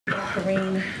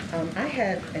Karine, I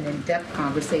had an in-depth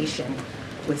conversation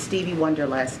with Stevie Wonder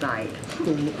last night,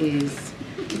 who is,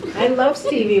 I love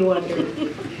Stevie Wonder.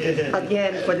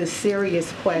 again, for the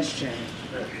serious question,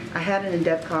 I had an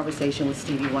in-depth conversation with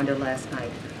Stevie Wonder last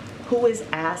night, who is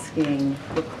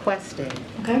requesting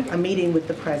a meeting with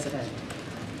the president.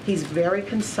 He's very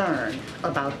concerned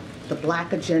about the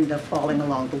black agenda falling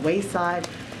along the wayside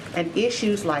and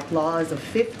issues like laws of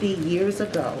 50 years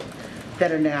ago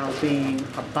that are now being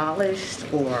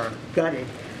abolished or gutted,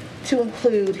 to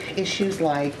include issues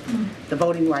like the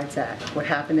Voting Rights Act, what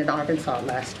happened in Arkansas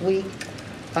last week,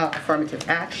 affirmative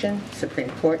action,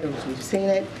 Supreme Court, we've seen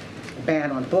it,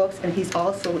 ban on books, and he's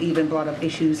also even brought up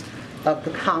issues of the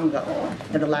Congo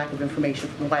and the lack of information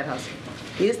from the White House.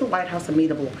 Is the White House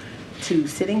amenable to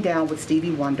sitting down with Stevie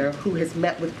Wonder, who has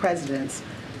met with presidents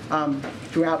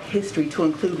throughout history, to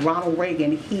include Ronald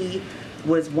Reagan? He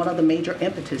was one of the major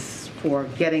impetus for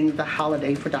getting the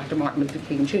holiday for Dr. Martin Luther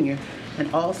King Jr.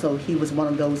 And also he was one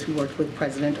of those who worked with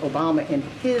President Obama in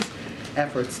his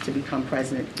efforts to become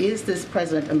president. Is this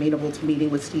president amenable to meeting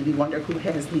with Stevie Wonder, who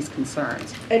has these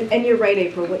concerns? And you're right,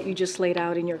 April. What you just laid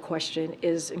out in your question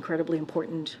is incredibly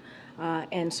important.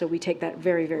 And so we take that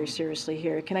very, very seriously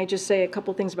here. Can I just say a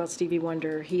couple things about Stevie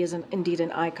Wonder? He is indeed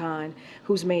an icon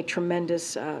who's made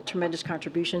tremendous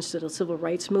contributions to the civil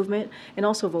rights movement and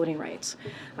also voting rights.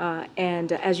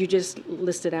 And as you just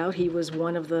listed out, he was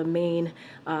one of the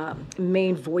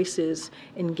main voices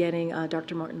in getting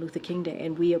Dr. Martin Luther King Day.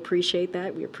 And we appreciate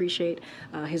that. We appreciate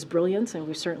his brilliance, and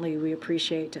we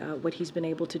appreciate what he's been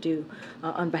able to do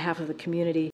on behalf of the community.